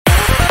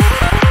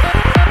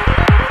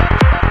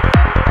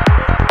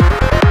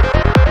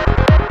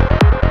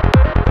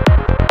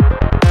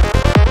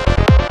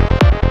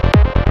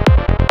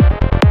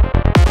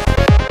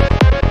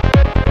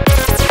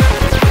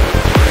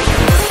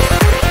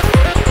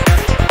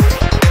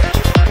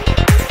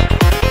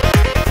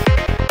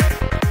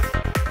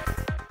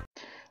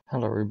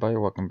Hello everybody,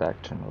 welcome back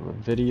to another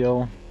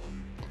video.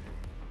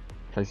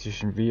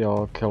 PlayStation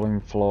VR Killing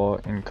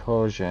Floor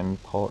Incursion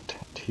Part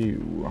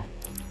 2.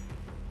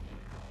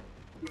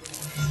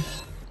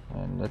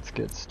 And let's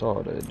get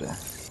started.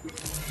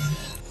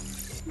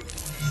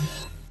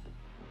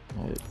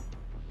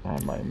 I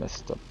might have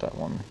messed up that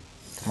one.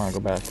 Come on, go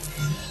back.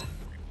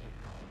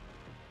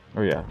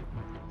 Oh yeah,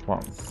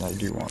 well, I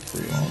do want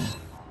free roam.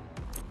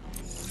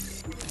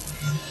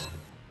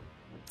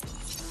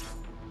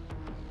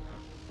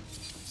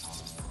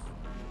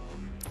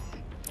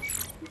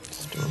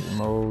 Story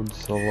mode,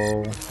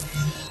 solo.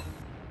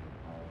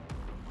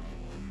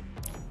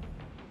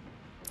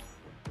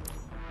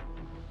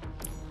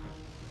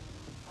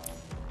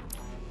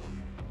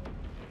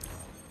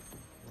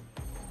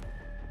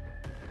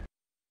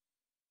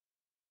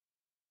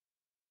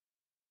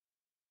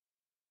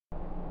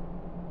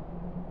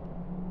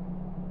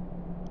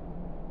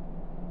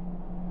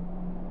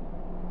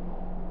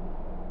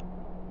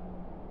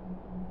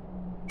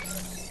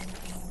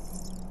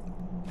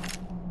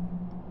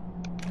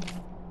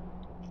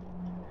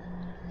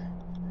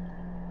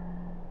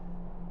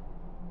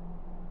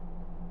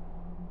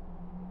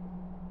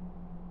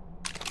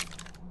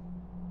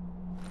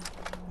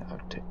 I'll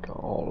take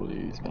all of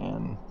these,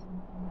 man.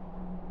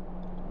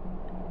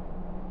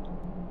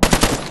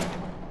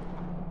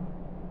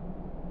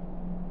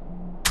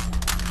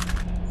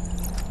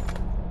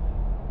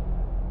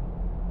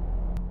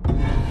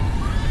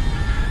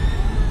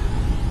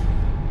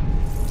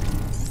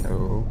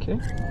 Okay.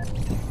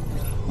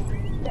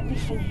 Let me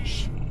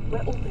finish. We're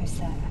almost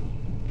there.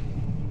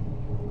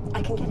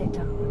 I can get it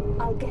done.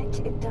 I'll get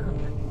it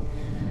done.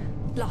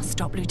 Last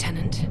stop,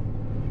 Lieutenant.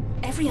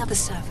 Every other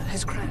server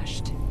has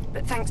crashed,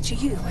 but thanks to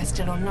you, we're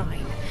still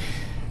online.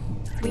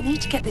 We need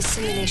to get this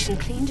simulation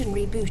cleaned and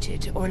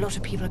rebooted, or a lot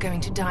of people are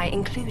going to die,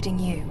 including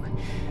you.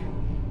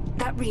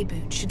 That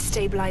reboot should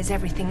stabilize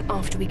everything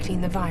after we clean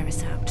the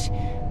virus out.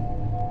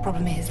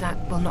 Problem is,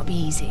 that will not be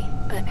easy.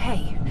 But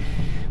hey,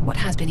 what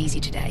has been easy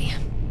today?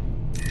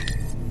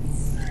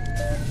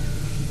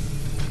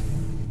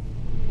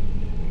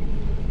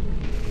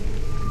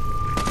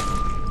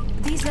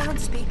 These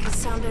loudspeakers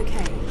sound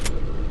okay.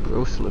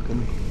 Gross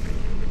looking.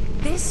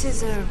 This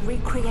is a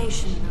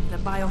recreation of the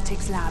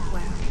biotics lab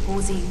where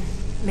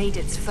Psvr made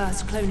its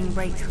first cloning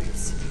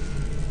breakthroughs.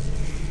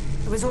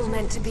 It was all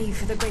meant to be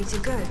for the greater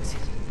good.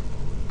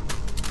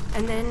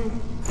 And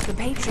then the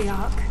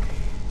Patriarch...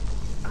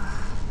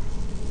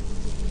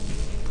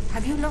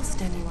 Have you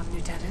lost anyone,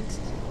 Lieutenant?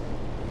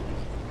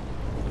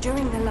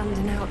 During the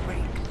London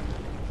outbreak,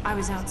 I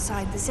was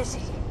outside the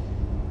city.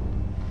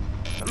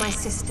 But my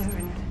sister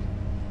and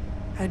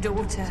her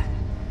daughter...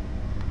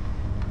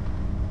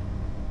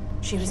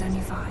 She was only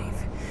 5.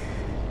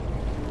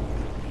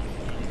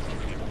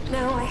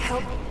 Now I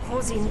help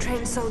Psvr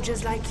train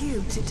soldiers like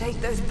you to take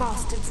those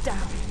bastards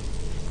down.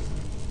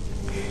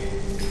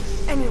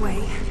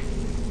 Anyway,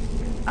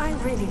 I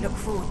really look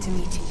forward to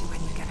meeting you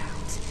when you get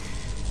out.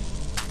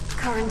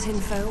 Current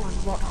info on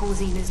what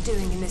Psvr is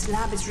doing in this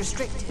lab is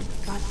restricted,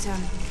 but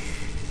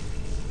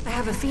I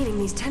have a feeling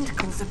these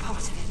tentacles are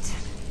part of it.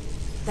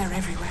 They're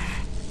everywhere.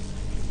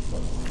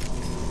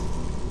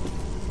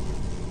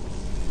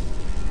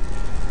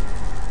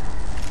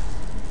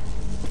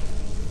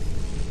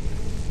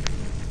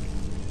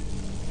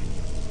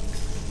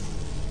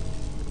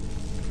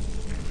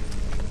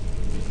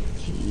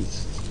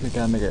 We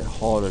gotta make it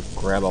hard to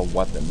grab a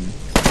weapon.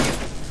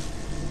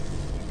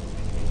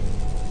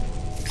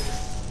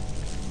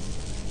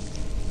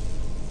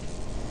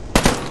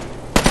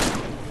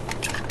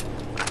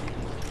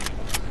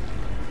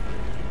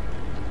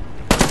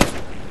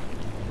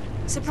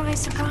 Surprise,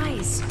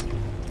 surprise!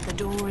 The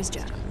door is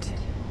jammed.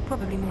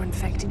 Probably more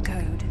infected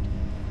code.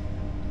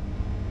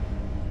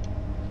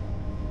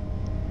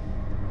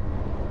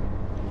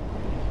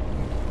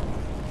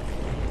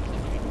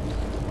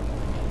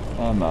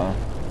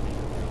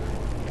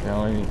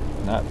 Apparently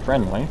not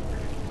friendly.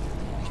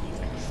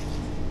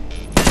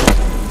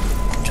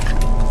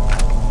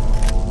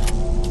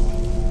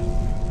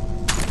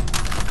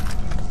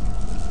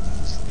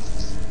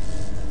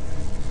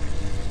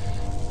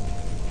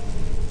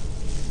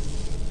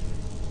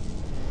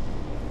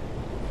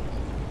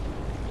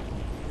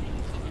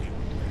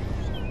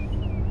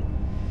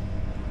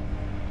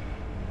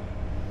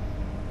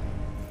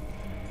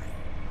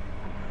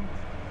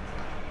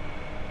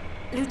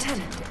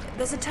 Lieutenant,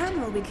 there's a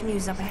terminal we can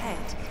use up ahead.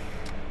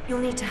 You'll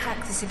need to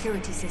hack the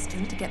security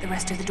system to get the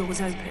rest of the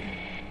doors open.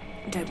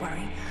 Don't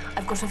worry,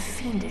 I've got a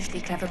fiendishly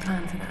clever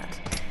plan for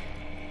that.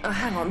 Oh,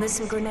 hang on, there's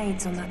some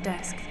grenades on that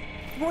desk.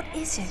 What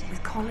is it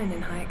with Colin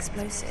and high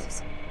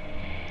explosives?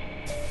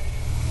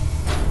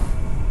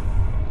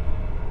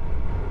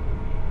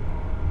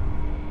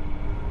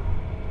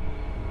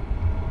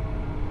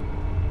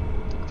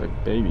 Looks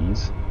like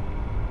babies.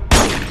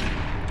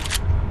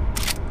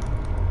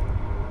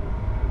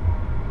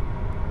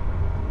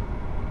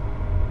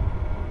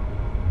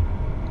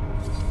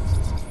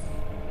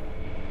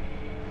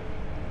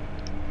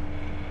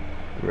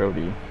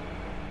 Roadie.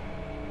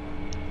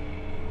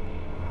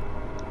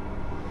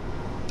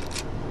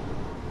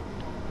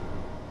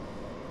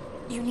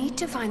 You need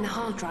to find the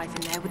hard drive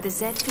in there with the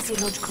Z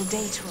physiological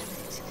data on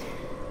it.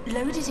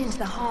 Load it into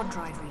the hard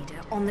drive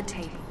reader on the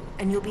table,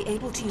 and you'll be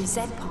able to use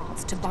Z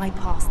parts to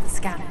bypass the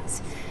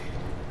scanners.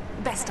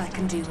 Best I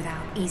can do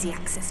without easy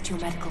access to your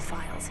medical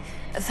files,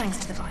 thanks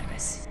to the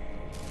virus.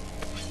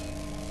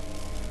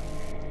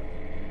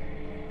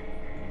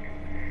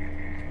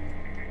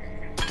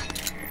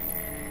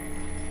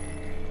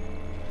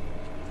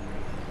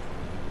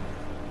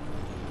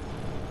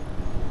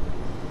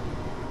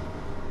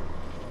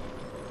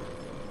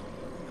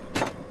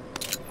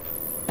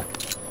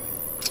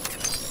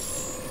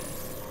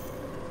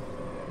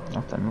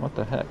 Nothing, what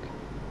the heck?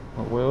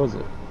 Where was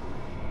it?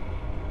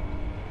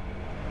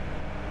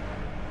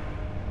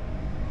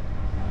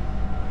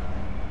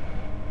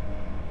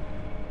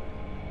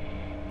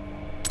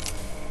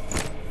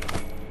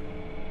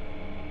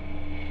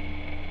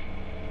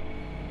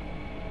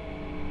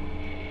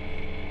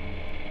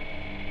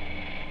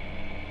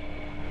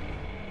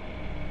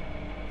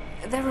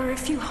 There are a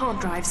few hard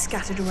drives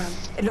scattered around.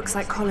 It looks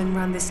like Colin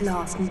ran this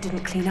last and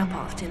didn't clean up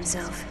after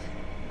himself.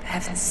 For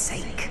heaven's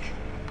sake.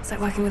 It's like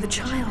working with a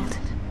child.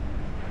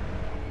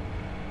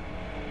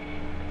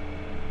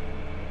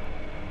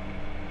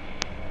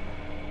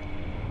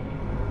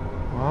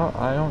 Well,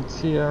 I don't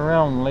see you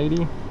around,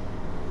 lady.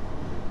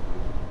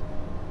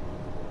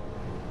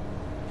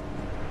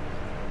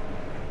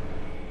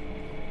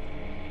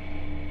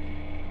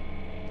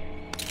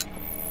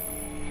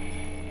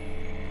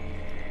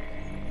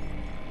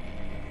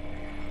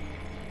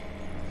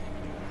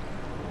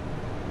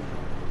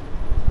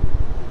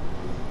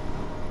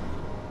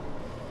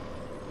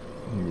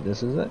 Maybe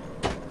this is it?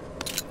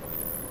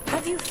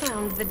 Have you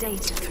found the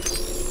data?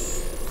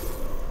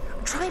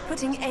 Try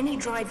putting any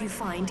drive you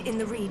find in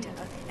the reader.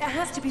 It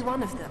has to be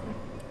one of them.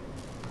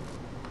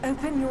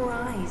 Open your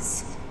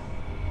eyes.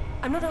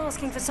 I'm not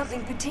asking for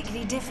something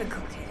particularly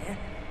difficult here.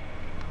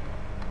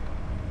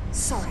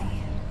 Sorry.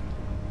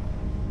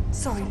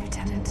 Sorry,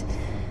 Lieutenant.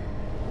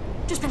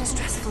 Just been a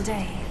stressful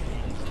day.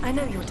 I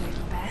know you're doing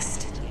your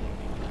best.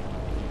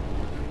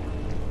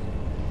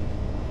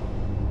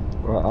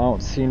 Well, I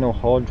don't see no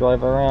hard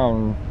drive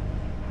around.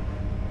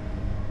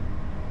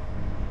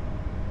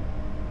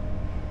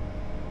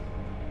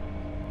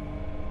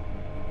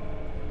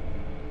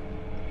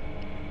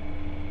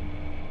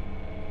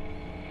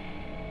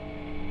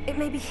 It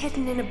may be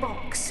hidden in a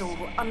box or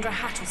under a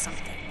hat or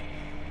something.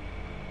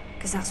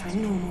 Because that's where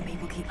normal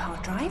people keep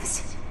hard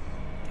drives.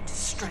 Don't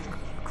just strangle you.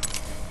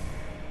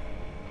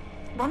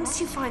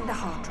 Once you find the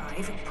hard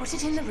drive, put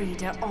it in the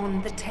reader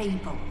on the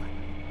table.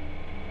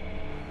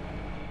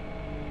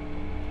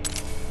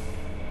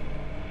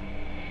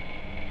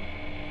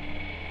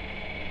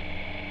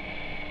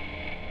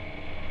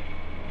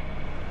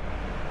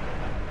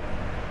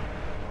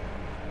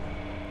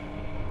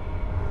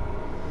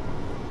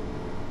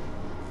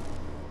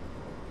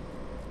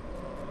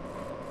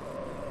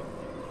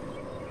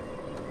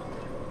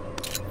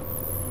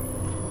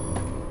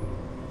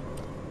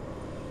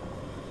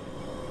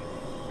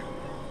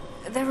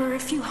 There are a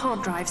few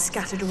hard drives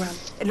scattered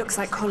around. It looks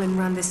like Colin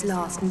ran this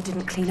last and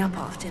didn't clean up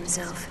after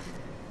himself.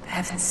 For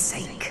heaven's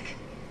sake.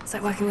 It's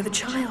like working with a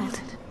child.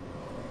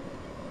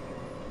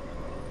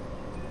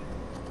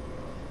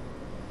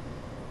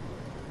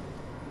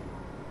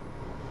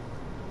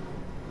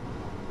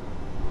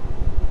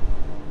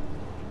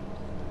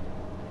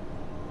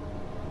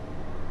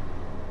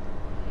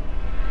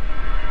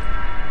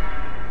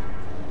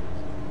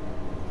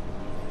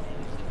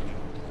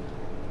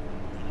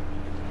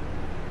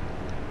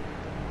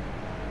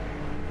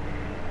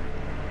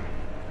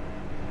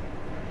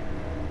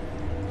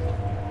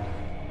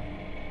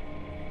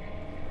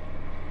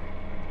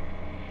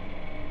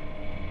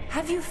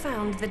 Have you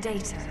found the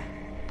data?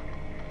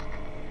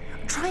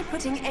 Try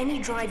putting any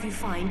drive you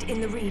find in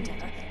the reader.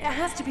 It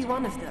has to be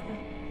one of them.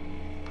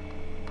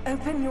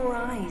 Open your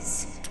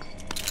eyes.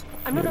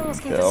 I'm not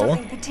asking for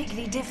something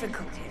particularly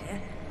difficult here.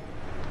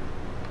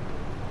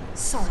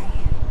 Sorry.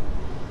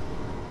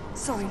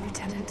 Sorry,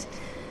 Lieutenant.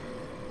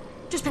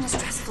 Just been a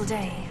stressful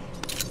day.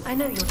 I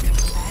know you're doing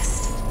your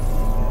best.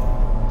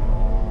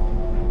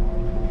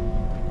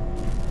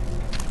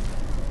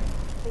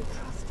 They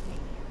trust me.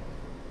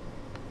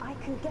 I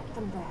can get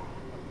them there.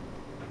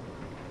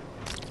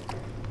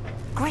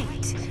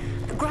 Great.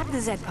 Grab the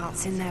Z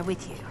parts in there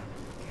with you.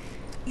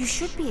 You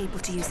should be able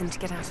to use them to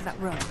get out of that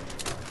room.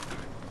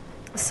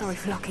 Sorry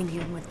for locking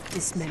you in with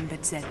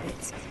dismembered Z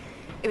bits.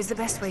 It was the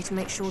best way to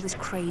make sure this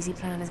crazy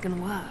plan is going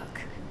to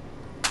work.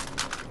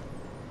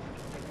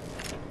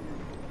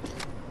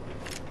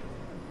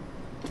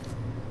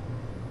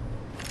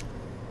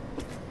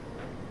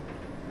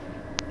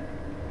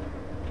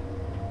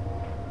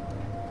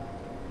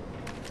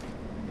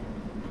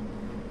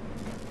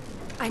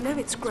 I know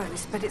it's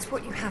gross, but it's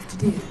what you have to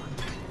do.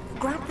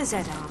 Grab the Z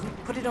arm,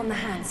 put it on the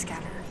hand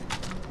scanner.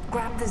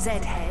 Grab the Z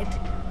head,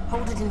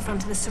 hold it in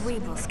front of the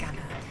cerebral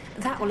scanner.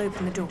 That will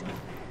open the door.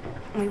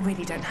 We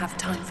really don't have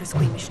time for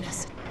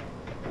squeamishness.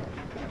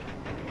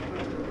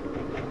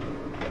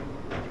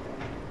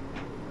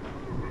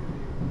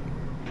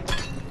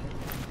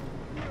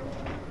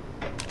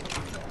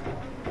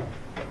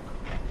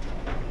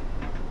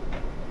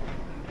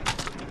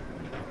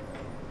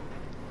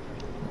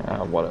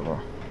 Whatever.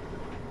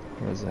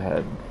 Where's the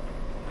head?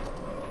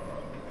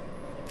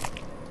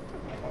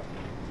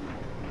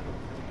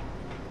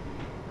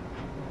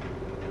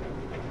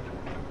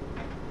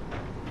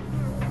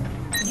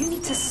 You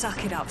need to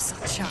suck it up,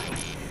 sunshine.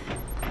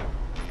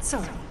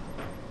 Sorry.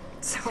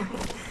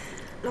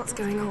 Lots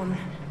going on.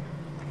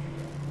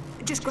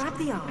 Just grab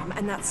the arm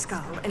and that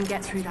skull and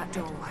get through that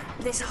door.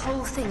 This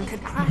whole thing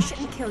could crash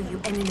and kill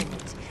you any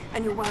minute,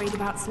 and you're worried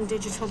about some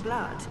digital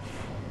blood.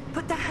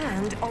 Put the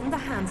hand on the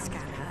hand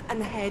scanner and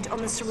the head on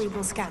the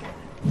cerebral scanner.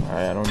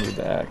 Alright, I don't need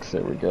the axe.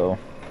 There we go.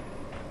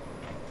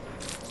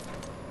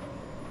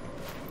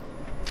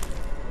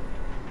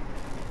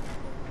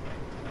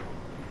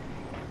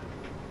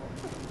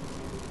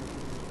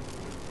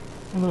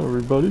 Hello,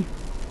 everybody.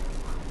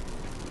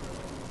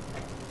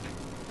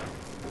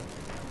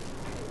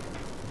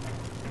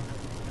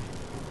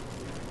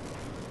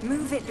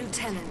 Move it,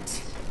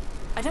 Lieutenant.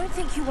 I don't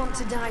think you want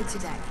to die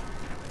today.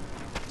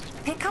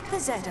 Pick up the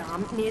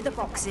Z-arm near the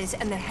boxes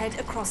and the head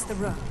across the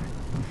room.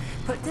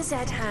 Put the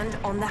Z-hand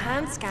on the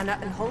hand scanner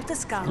and hold the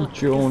skull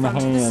in front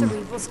of the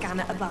cerebral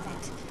scanner above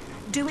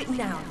it. Do it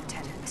now,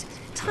 Lieutenant.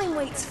 Time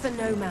waits for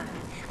no man,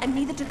 and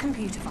neither do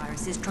computer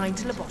viruses trying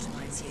to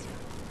lobotomize you.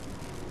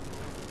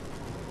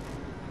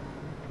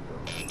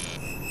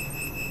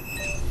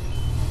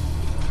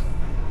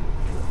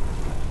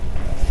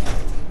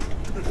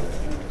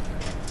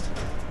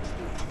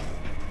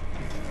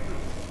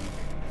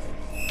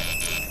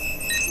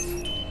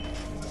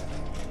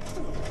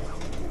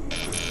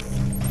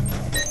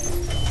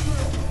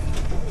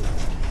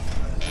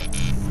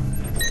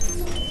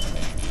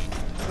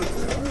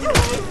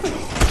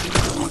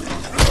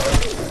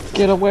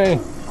 Get away!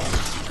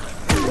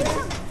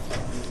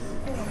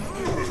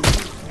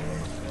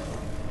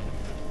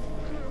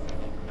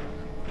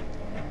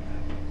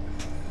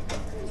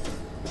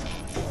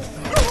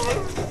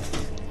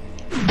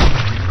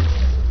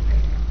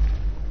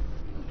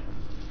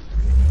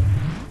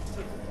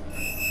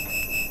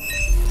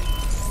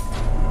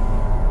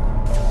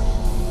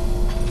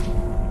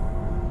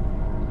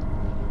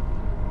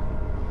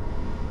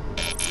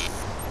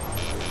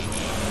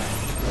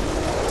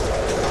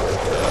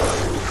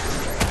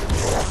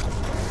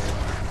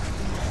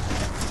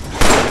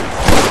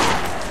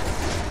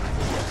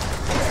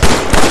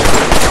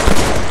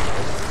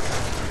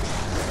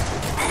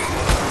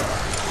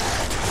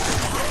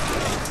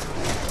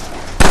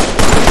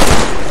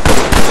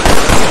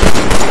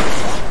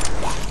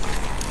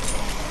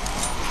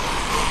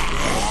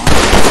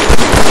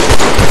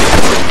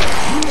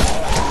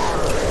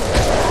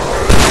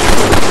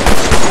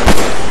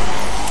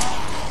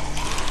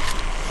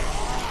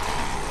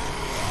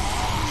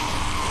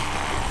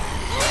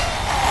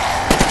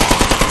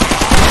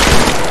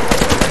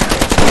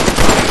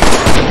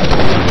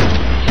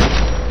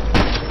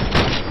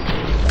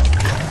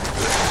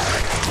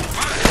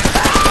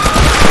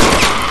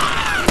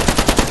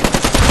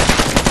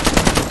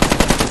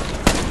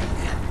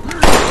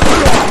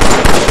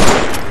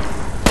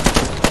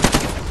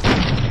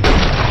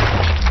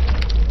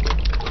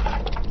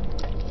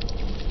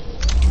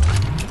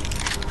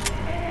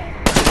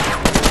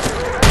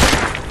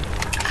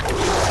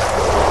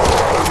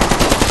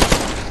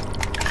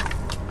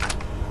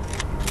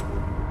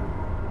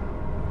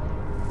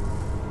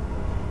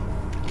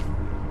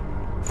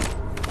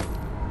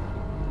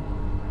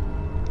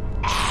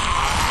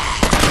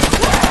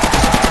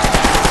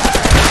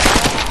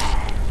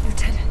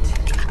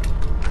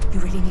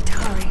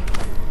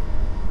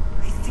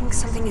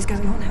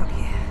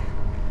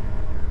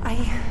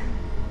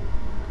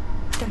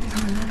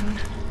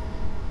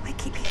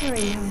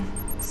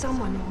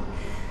 Someone or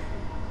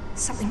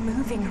something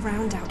moving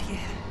around out here.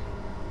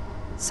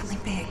 Something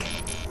big.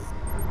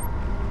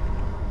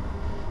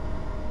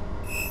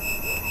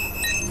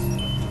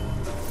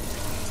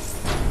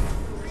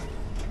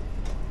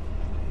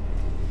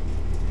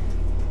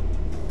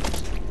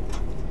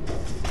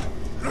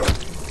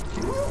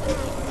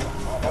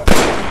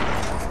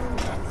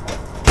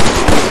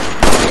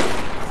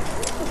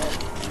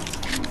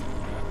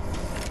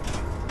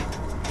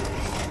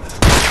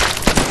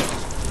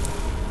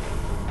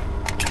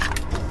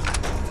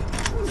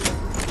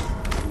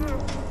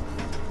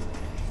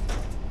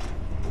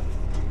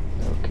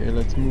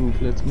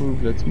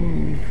 Let's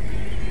move.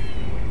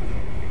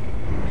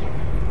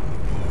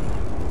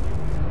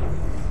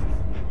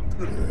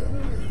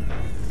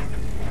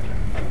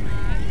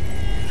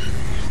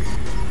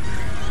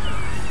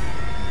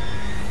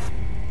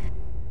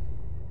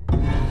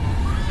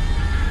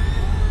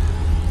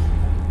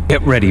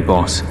 Get ready,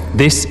 boss.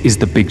 This is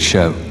the big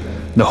show.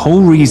 The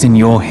whole reason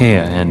you're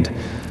here, and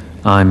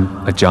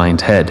I'm a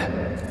giant head.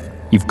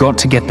 You've got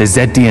to get the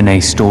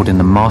Z-DNA stored in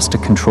the master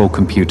control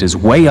computers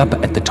way up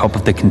at the top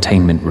of the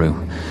containment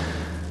room.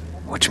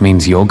 Which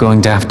means you're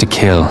going to have to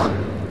kill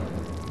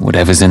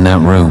whatever's in that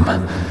room.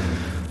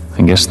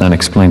 I guess that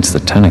explains the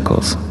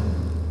tentacles.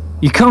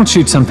 You can't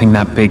shoot something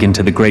that big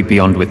into the great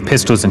beyond with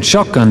pistols and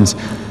shotguns,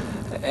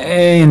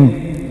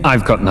 and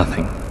I've got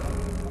nothing.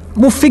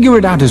 We'll figure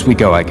it out as we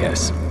go, I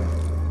guess.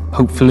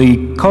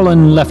 Hopefully,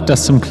 Colin left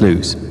us some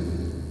clues.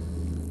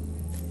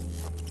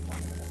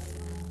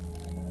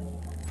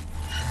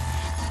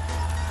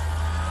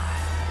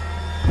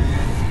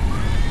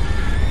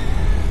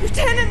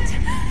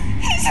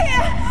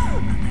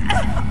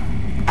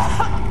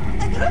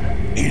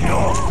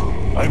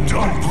 I'm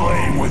done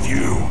playing with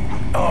you.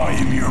 I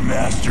am your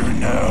master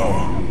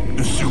now,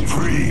 the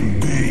supreme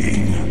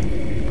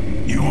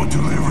being. You will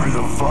deliver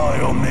the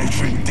vile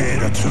matrix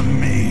data to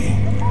me.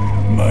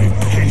 My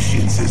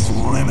patience is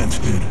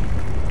limited,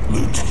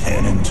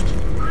 Lieutenant.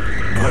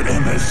 But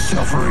Emma's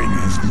suffering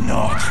is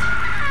not.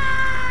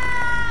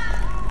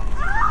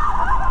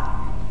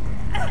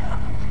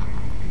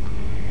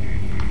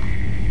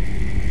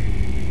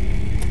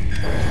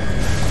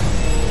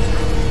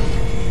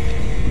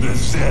 The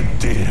Z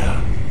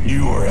data.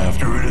 You are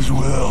after it as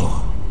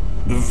well.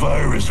 The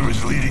virus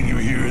was leading you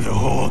here the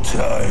whole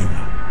time.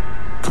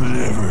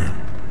 Clever.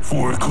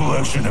 For a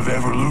collection of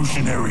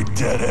evolutionary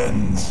dead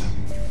ends.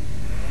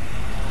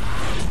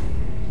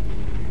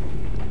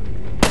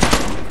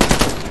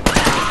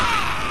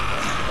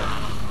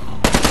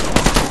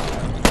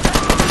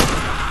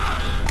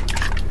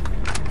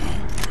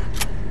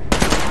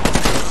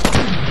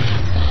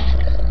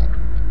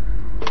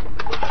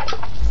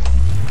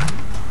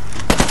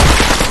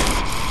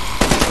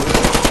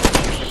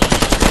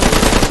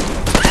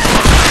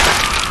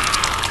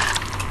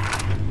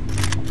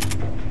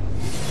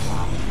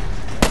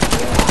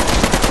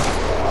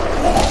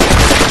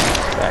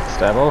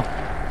 Devil.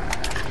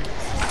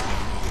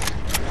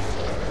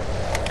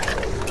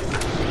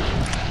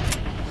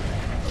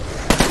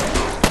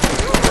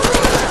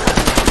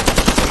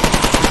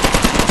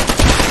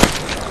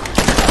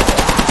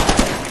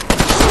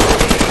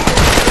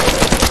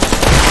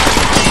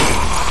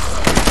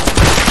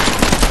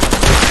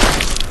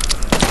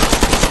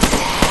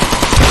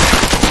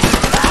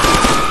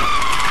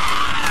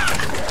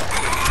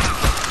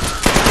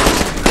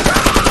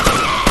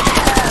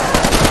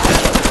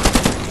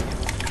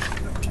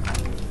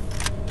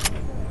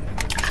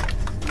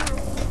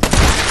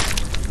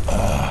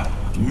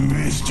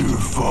 Mr.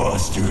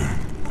 Foster,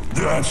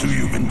 that's who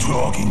you've been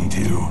talking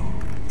to,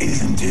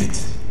 isn't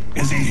it?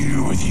 Is he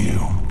here with you?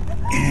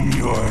 In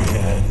your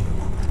head?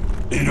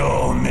 It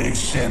all makes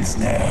sense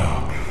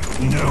now.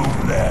 No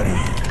matter.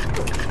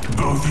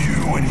 Both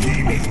you and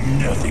he mean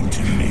nothing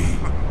to me.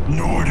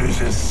 Nor does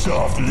this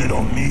soft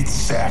little meat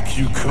sack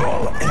you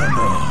call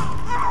Emma.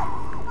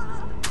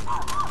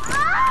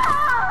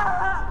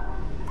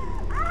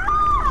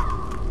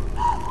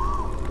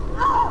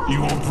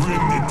 You will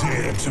bring the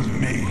data to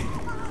me.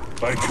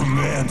 I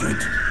command it.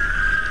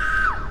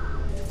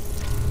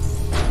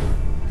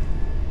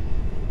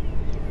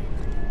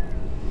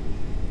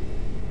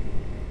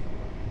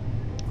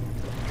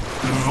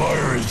 The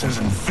virus has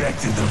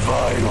infected the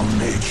vital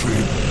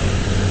matrix.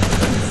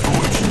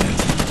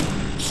 Unfortunate.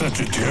 Such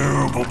a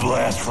terrible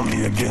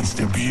blasphemy against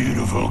a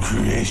beautiful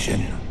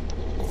creation.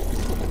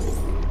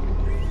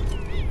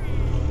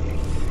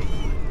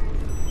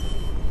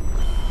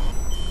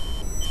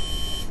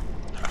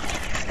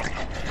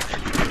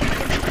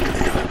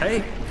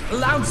 Hey, a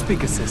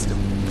loudspeaker system.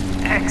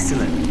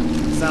 Excellent.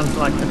 Sounds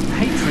like the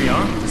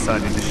Patriarch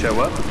decided to show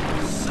up.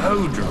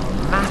 So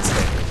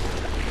dramatic.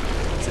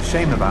 It's a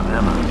shame about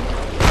Emma.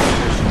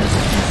 She has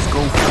a few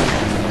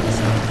skullfuls.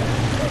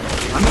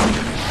 I mean,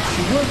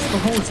 she works for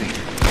Halsey.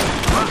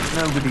 But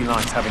nobody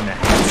likes having their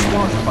head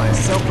squashed by a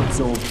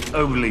self-absorbed,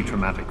 overly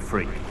traumatic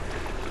freak.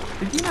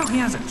 Did you know he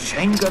has a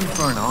chain gun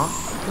for an arm?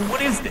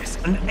 What is this,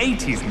 an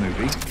 80s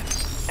movie?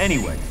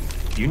 Anyway,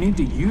 you need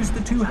to use the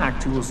 2 hack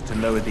tools to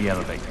lower the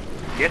elevator.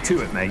 Get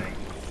to it, mate.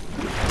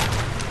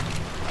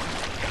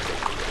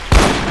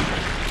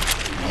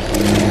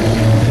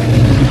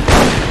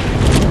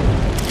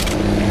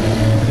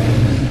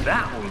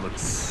 That all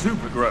looks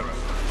super gross.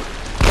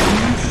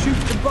 Can you shoot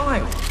the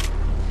bile?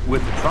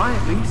 Worth a try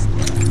at least.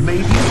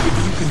 Maybe if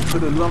you can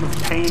put a lot of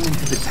pain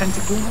into the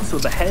tentacles or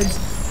the heads,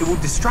 it will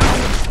distract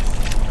them.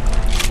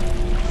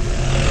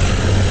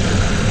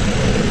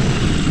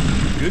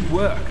 Good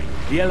work.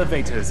 The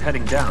elevator is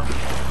heading down.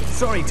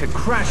 Sorry to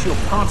crash your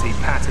party,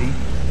 Patty.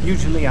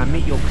 Usually I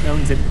meet your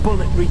clones at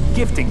bullet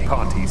re-gifting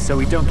parties, so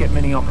we don't get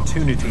many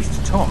opportunities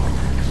to talk.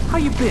 How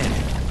you been?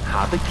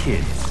 How the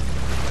kids?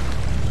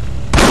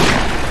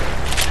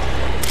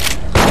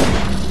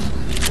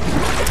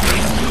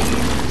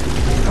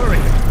 Hurry,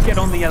 get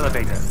on the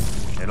elevator.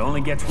 It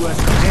only gets worse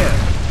from here.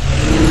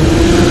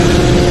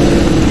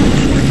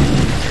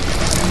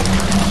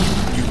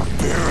 You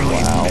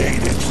barely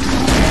made it.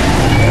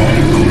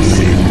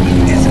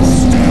 Is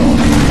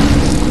astounding.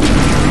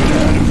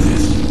 Get out of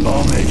this.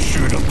 I'll make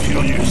sure to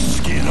peel your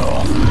skin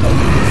off a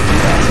little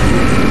faster.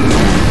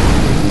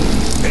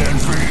 And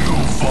for you,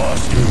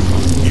 Foster,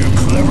 your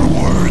clever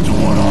words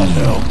will not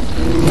help.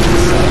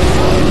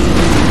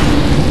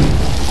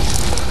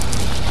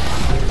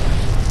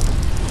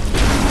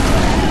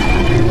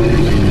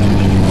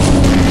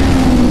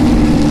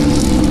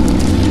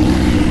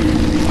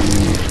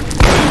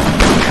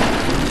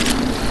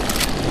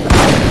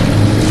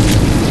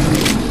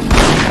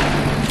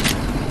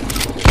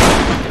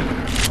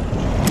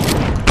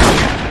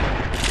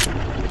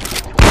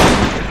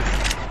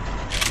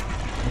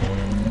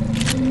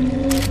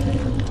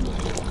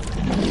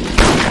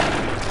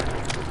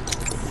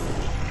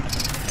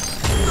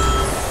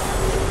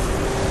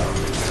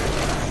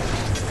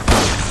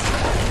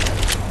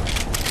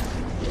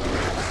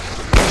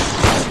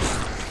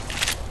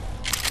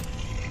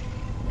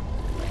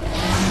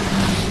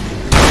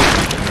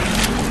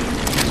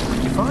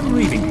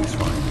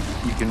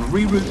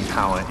 reroute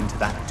power into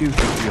that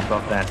doohickey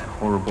above that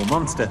horrible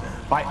monster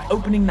by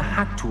opening the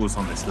hack tools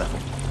on this level.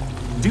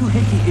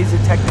 Doohickey is a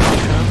technical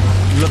term.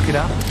 Look it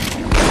up.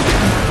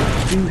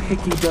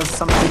 Doohickey does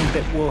something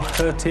that will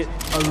hurt it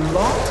a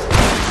lot.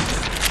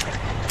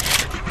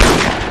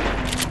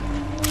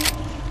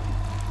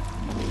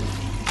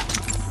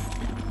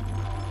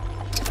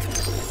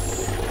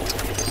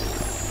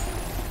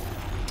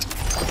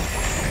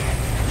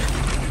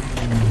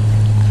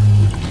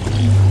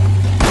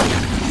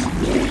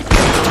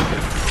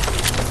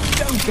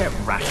 Get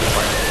rattled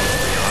by the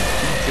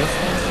he just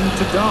wants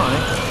you to die.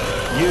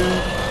 You,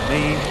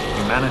 me,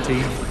 humanity,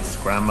 his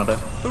grandmother.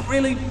 But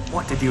really,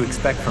 what did you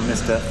expect from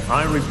Mr.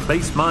 I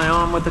replaced my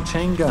arm with a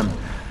chain gun?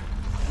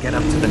 Get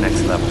up to the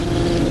next level.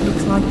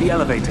 Looks like the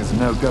elevator's a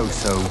no-go,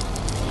 so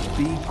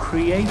be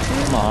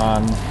creative. Come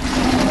on.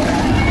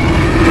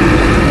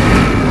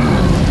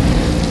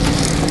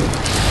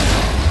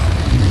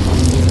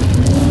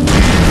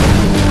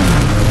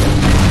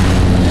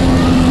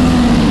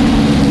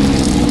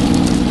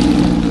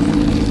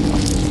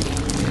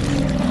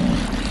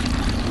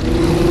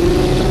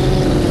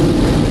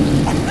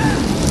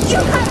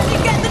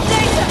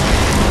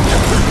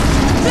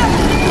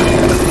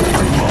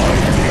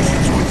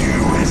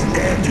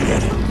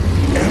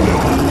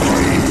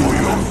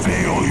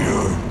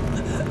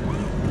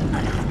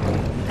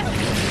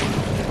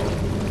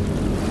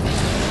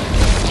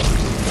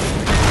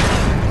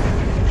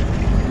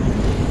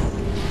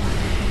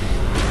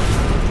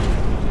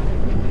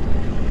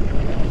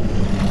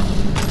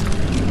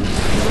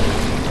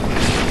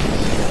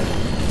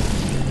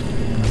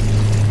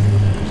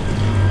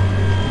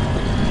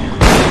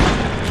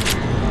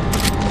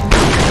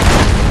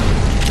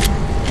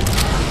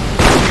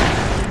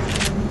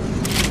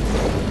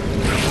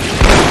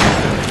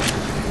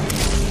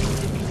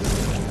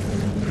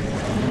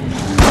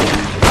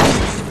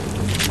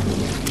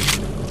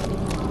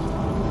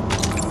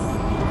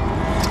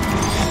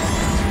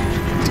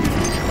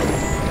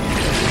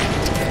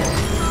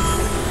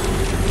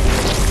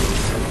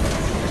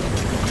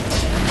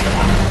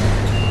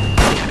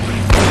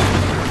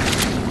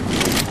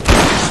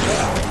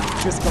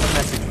 Just got a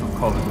message from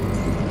Colin.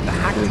 The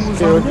hack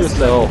tools on this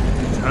level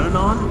turn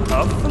on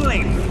a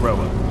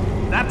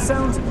flamethrower. That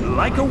sounds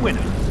like a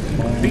winner.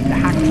 Beat the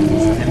hack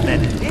tools and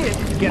then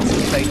it gets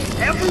to play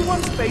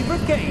everyone's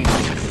favorite game.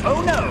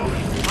 Oh no,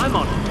 I'm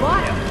on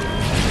fire.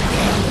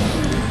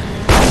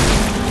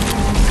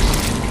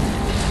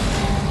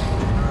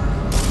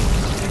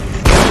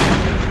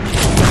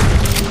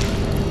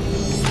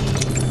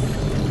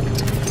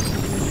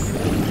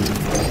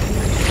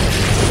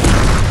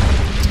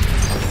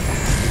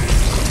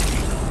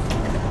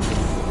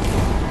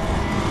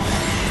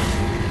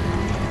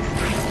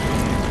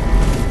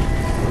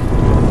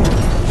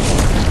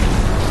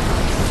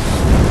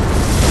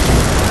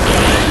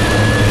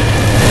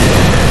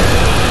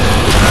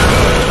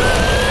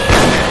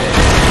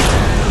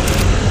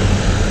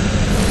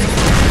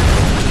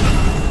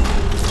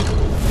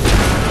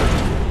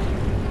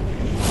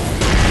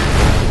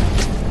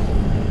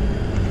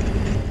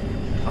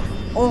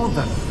 All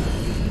the...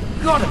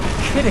 Gotta be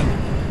kidding!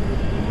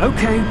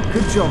 Okay,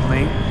 good job,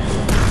 mate.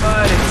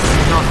 But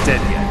it's not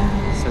dead yet.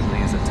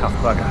 Certainly is a tough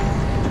bugger.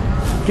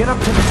 Get up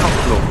to the top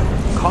floor.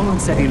 Colin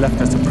said he left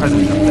us a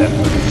present up there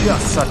for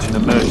just such an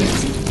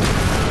emergency.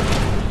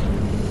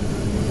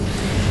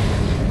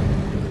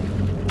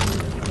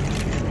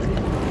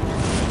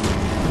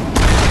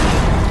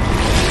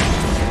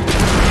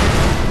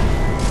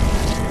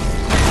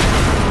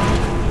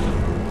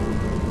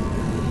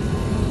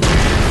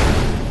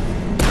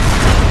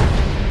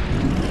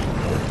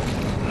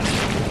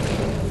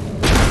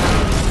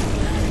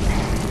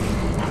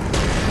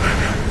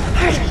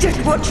 Did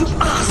what you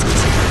asked.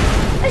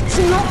 It's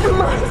not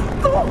my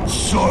fault.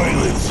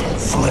 Silence,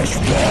 flesh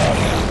bag.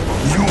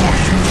 Your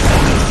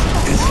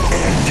usefulness is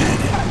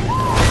ended.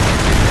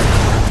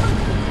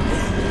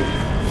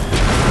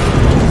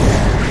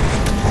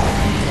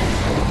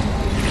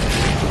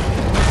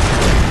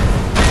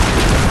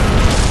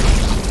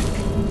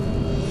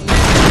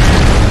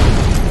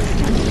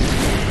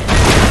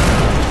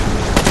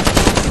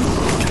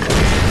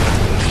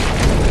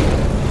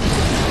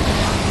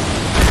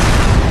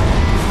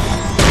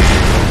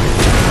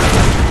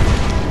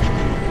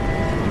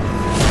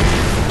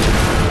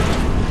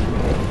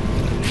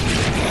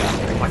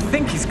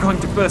 Going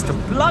to burst a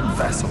blood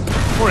vessel,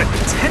 or a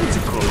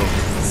tentacle, or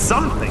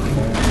something.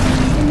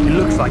 It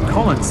looks like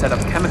Colin set up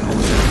chemicals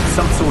in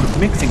some sort of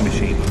mixing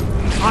machine.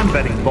 I'm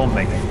betting bomb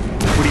maker.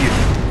 What do you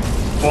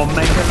think? Bomb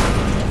maker?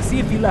 See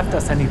if he left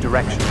us any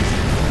directions.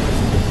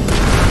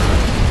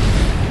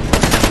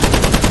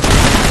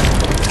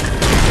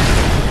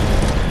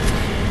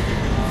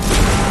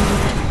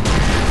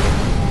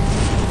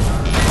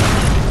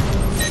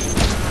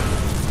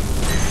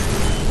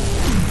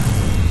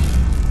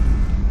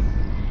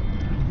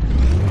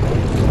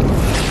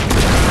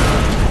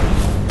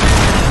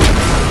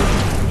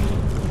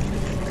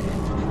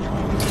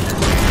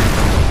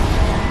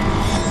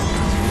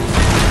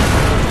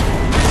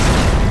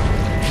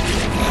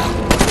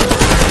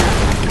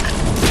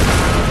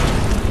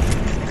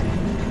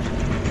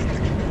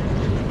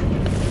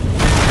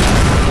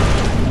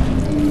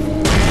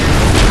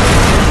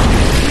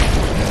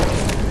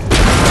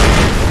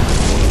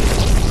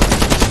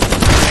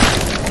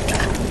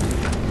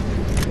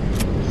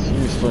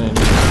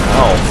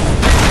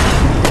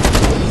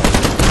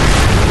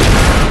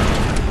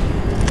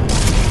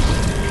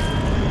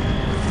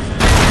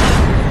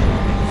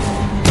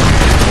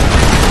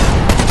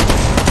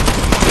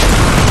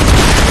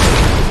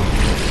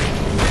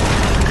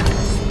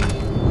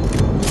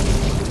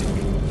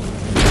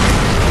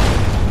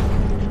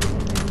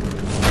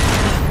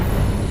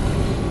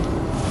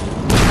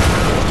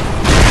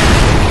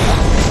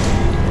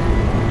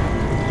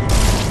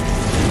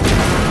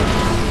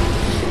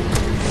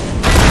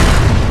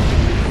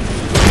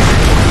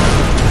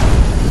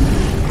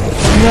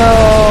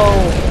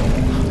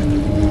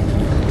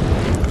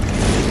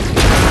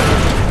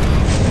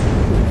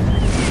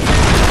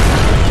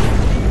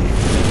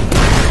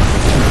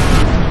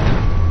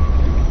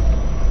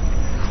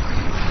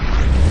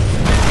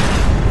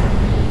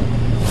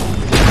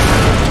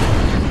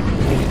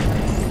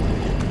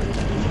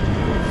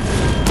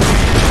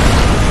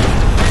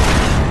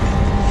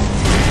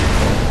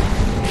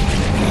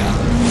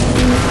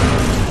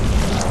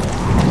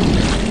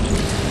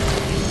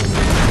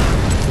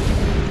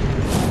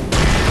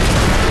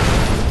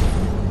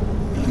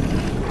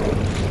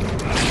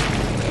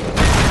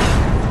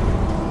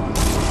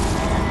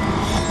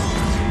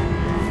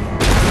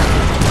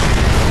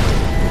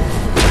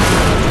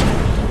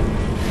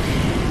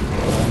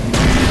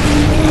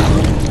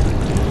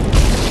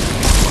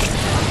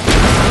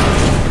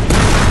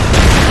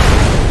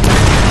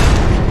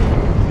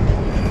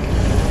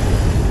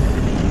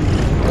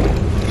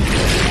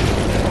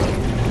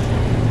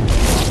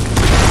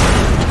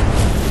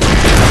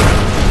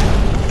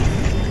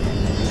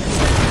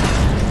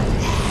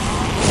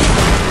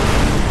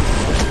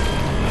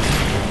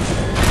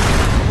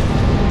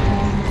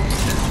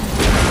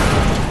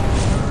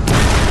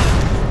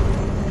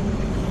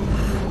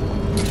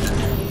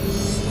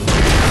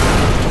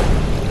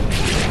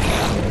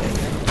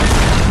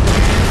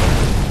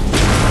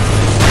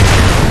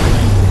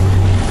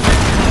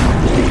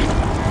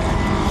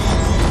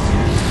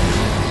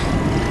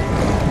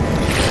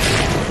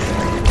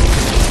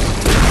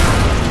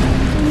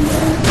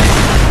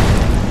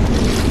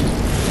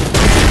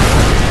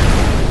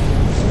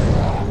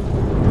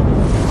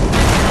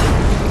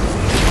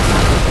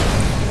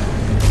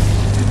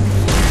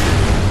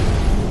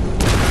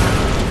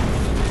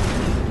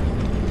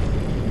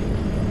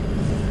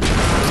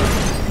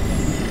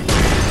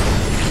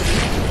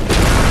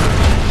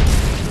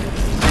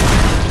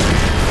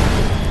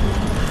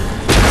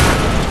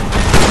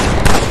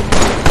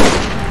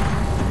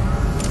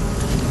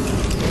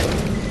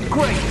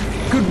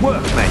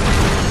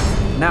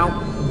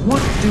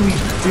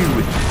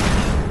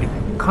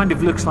 kind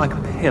of looks like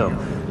a pill.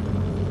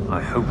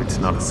 I hope it's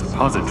not a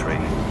suppository.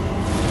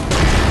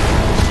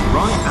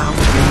 Right out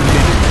in the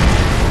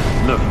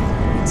middle. Look,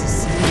 it's a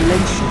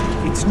simulation.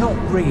 It's not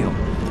real.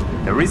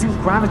 There isn't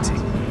gravity,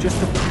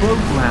 just a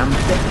program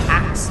that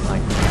acts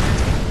like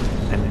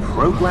gravity. And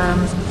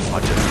programs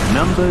are just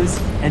numbers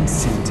and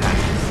syntax.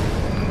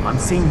 I'm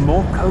seeing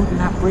more code in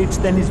that bridge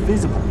than is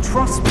visible,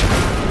 trust me.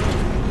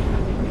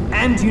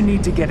 And you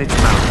need to get its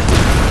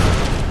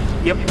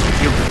mouth. Yep,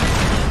 you're good.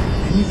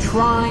 Can you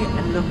try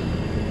and look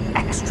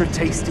extra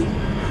tasty?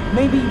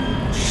 Maybe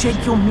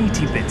shake your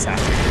meaty bits at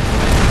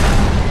it.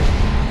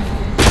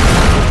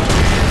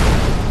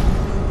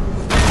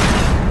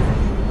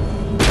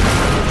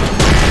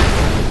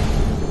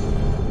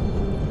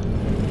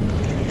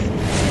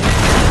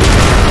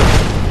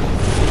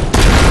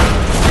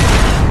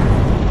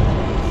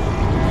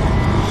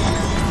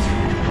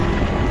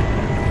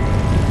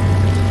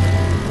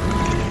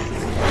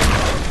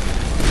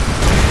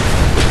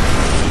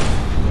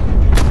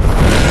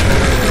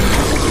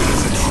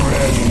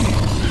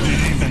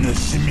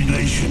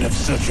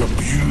 Such a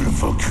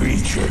beautiful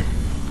creature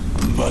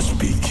must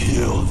be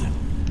killed.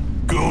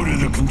 Go to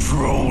the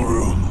control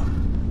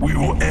room. We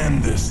will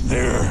end this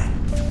there.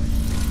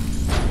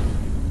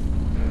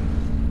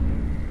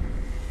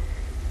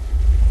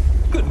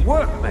 Good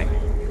work, mate.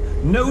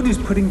 Node is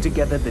putting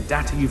together the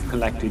data you've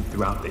collected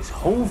throughout this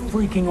whole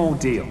freaking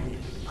ordeal.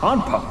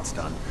 Hard part's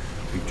done.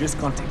 We've just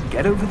got to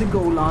get over the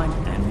goal line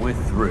and we're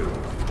through.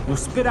 We'll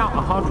spit out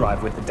a hard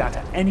drive with the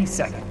data any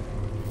second.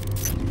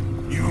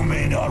 You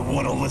may not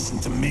want to listen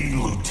to me,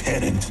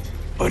 Lieutenant,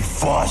 but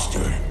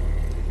Foster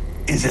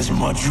is as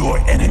much your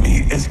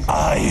enemy as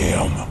I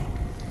am.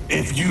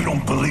 If you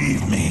don't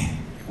believe me,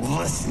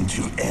 listen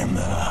to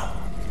Emma.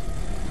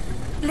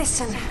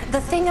 Listen,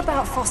 the thing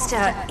about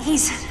Foster,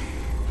 he's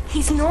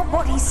not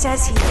what he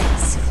says he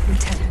is,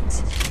 Lieutenant.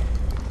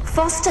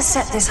 Foster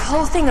set this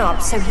whole thing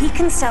up so he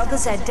can sell the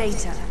Z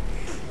data.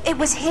 It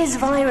was his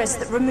virus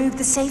that removed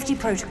the safety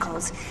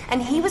protocols,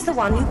 and he was the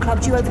one who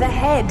clubbed you over the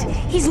head.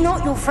 He's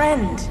not your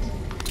friend.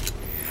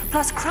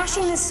 Plus,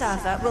 crashing the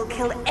server will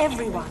kill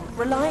everyone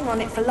relying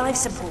on it for life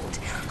support.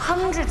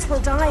 Hundreds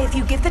will die if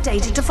you give the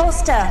data to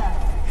Foster.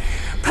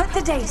 Put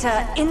the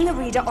data in the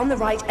reader on the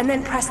right and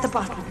then press the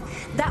button.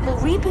 That will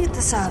reboot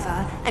the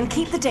server and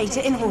keep the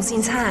data in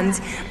Halcyon's hands,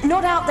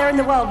 not out there in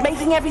the world,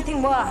 making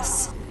everything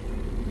worse.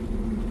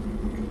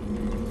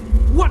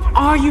 What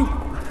are you...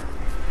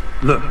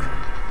 Look,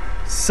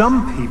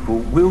 some people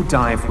will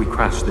die if we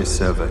crash this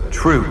server,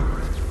 true.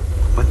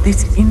 But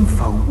this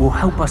info will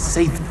help us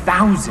save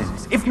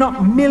thousands, if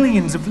not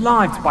millions of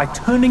lives by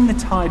turning the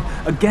tide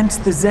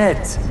against the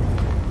Zeds.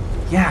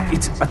 Yeah,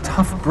 it's a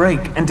tough break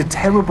and a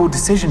terrible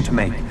decision to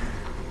make.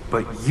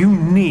 But you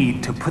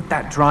need to put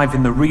that drive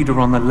in the reader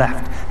on the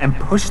left and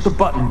push the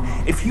button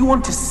if you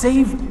want to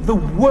save the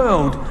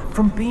world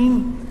from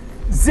being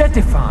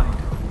Zedified.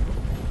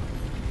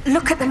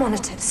 Look at the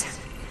monitors.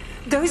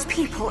 Those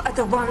people are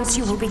the ones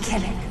you will be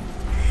killing.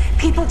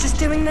 People just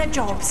doing their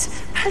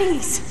jobs.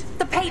 Please,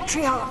 the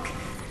Patriarch.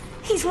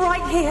 He's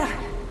right here.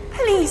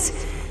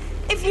 Please,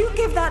 if you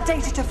give that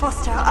data to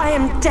Foster, I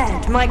am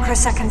dead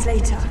microseconds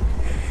later.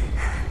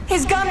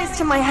 His gun is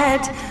to my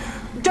head.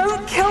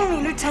 Don't kill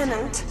me,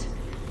 Lieutenant.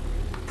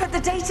 Put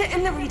the data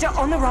in the reader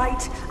on the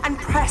right and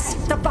press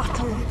the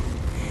button.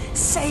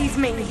 Save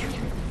me.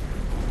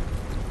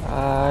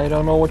 I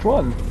don't know which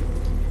one.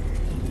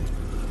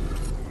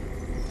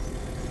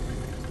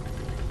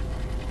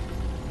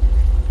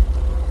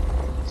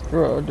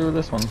 Screw it, I'll do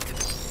this one.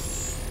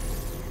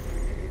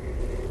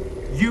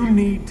 You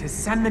need to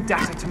send the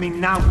data to me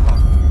now.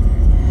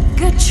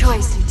 Good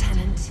choice,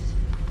 Lieutenant.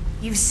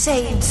 You've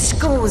saved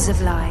scores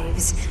of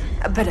lives,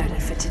 but only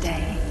for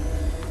today.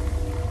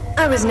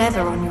 I was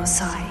never on your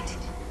side.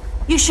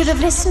 You should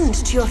have listened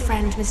to your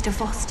friend, Mr.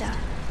 Foster.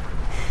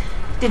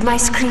 Did my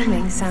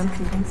screaming sound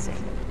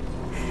convincing?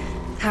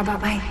 How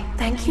about my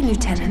thank you,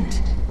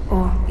 Lieutenant?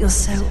 Or you're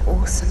so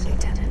awesome,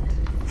 Lieutenant?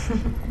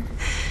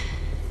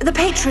 The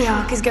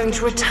Patriarch is going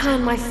to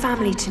return my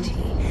family to me,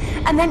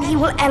 and then he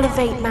will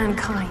elevate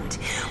mankind.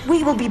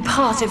 We will be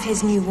part of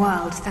his new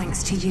world,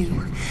 thanks to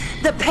you.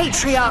 The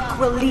Patriarch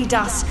will lead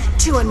us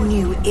to a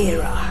new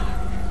era.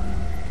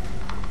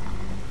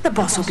 The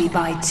boss will be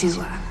by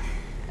to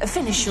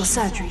finish your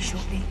surgery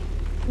shortly.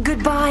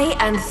 Goodbye,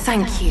 and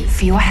thank you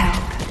for your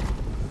help,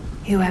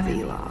 whoever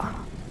you are.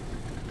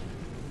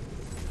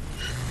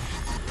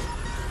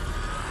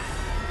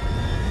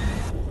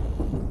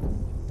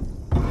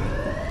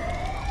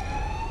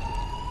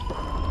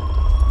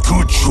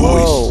 Good choice,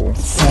 Whoa.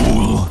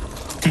 fool.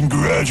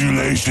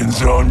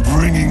 Congratulations on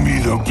bringing me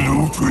the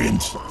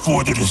blueprint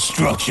for the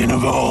destruction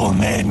of all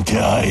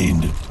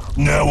mankind.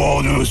 Now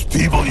all those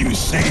people you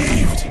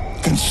saved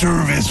can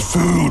serve as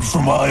food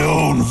for my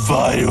own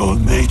vile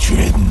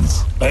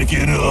matrons. I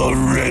can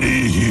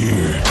already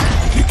hear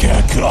the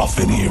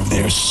cacophony of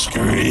their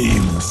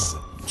screams.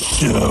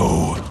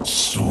 So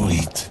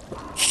sweet.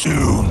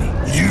 Soon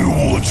you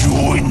will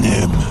join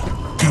them.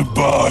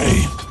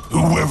 Goodbye,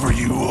 whoever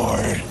you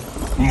are.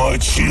 My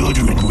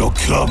children will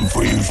come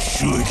for you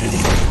shortly.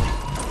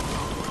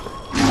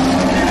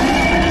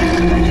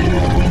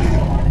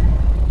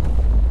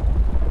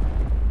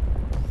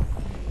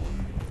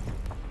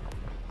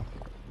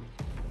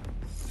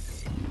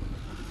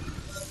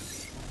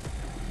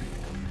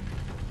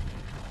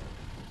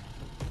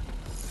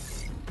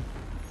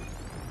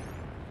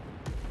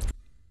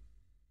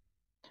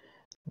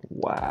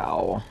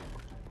 Wow.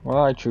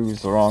 Well, I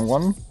chose the wrong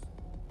one.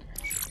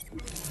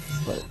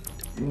 But,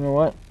 you know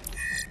what?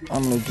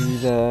 I'm gonna do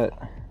that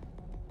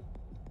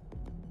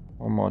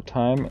one more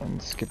time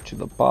and skip to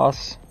the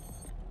boss.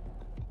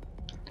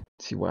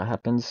 See what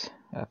happens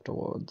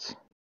afterwards.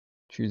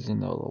 Choose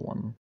another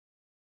one.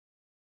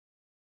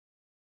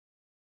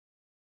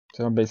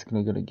 So I'm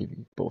basically gonna give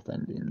you both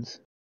endings.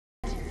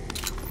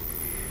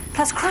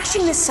 Plus,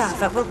 crashing the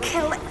server will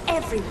kill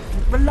everyone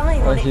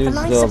relying on it for Here's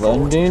life the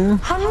support. ending.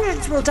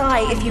 Hundreds will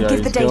die if you There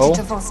give the you data go.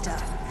 to Foster.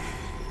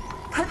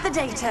 Put the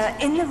data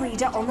in the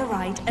reader on the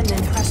right and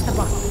then press the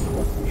button.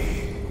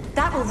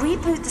 That will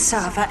reboot the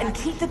server and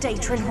keep the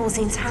data in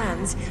Halsey's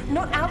hands,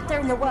 not out there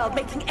in the world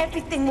making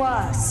everything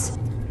worse.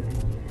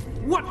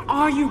 What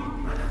are you?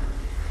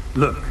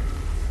 Look.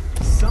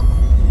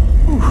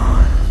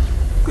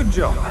 Good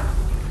job.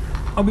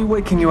 I'll be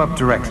waking you up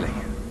directly.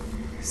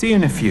 See you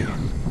in a few.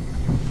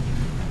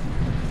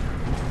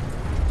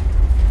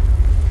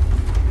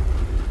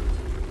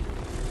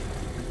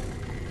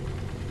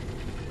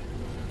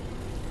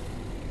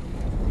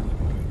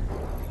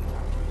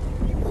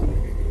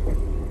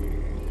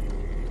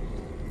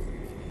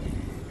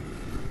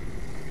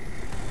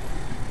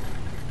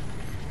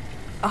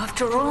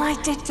 After all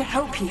I did to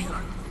help you,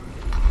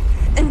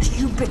 and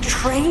you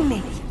betray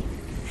me,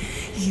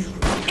 you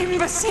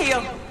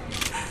imbecile!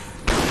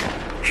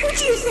 Who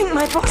do you think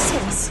my boss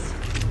is?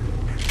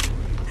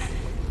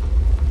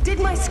 Did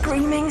my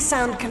screaming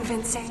sound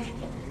convincing?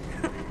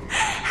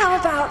 How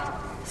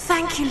about,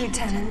 thank you,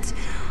 Lieutenant,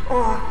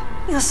 or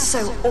you're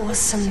so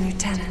awesome,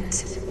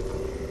 Lieutenant?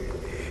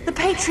 The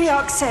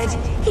Patriarch said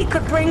he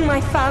could bring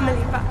my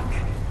family back,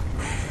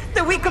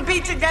 that we could be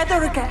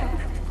together again.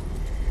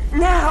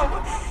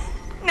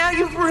 Now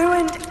you've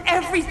ruined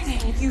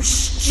everything, you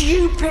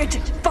stupid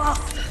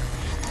buff.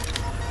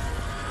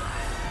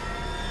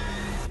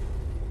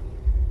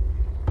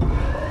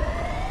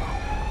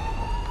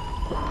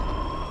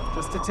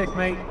 Just a tick,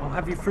 mate. I'll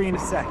have you free in a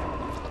sec.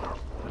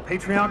 The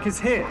Patriarch is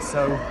here,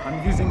 so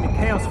I'm using the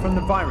chaos from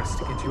the virus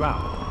to get you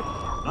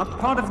out. Not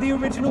part of the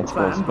original That's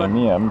supposed plan, to but be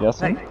me, I'm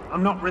guessing. hey,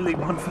 I'm not really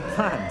one for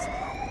plans.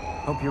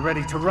 Hope you're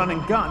ready to run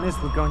and gun, as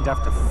we're going to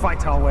have to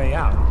fight our way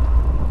out.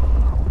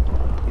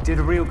 You did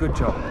a real good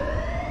job.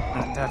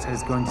 That data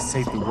is going to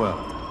save the world.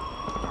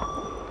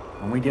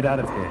 When we get out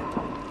of here,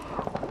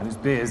 those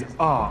beers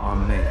are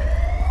on me.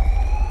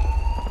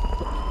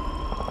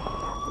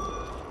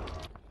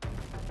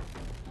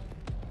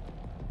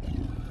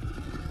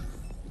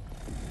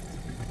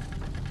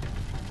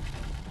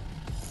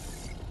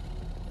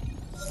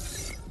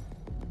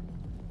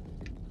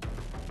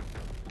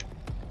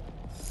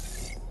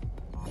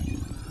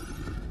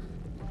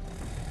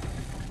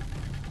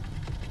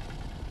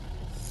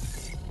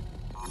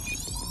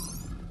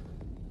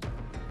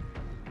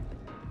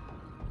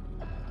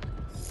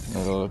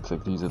 It looks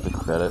like these are the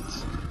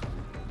credits.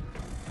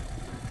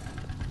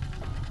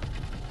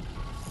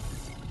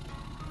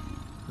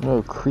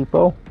 No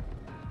creepo.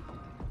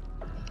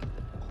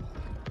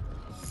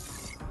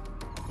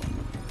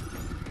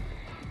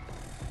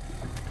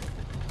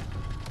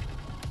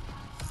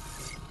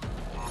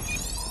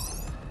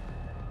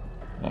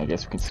 I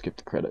guess we can skip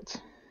the credits.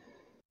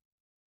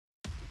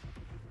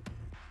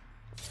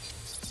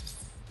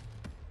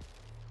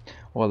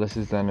 Well, this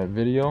is the end of the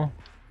video.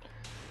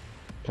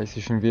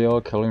 PlayStation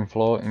VR Killing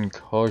Floor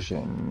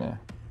Incursion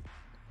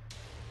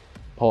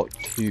Part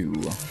 2.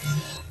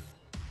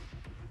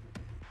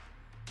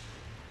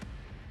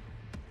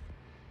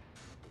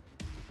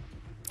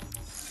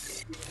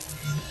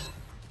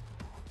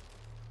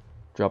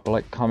 Drop a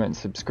like, comment,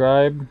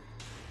 subscribe.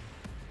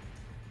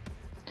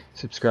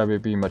 Subscribe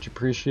would be much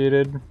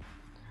appreciated.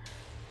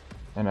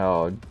 And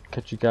I'll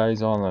catch you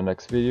guys on the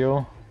next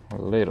video.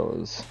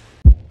 Laters.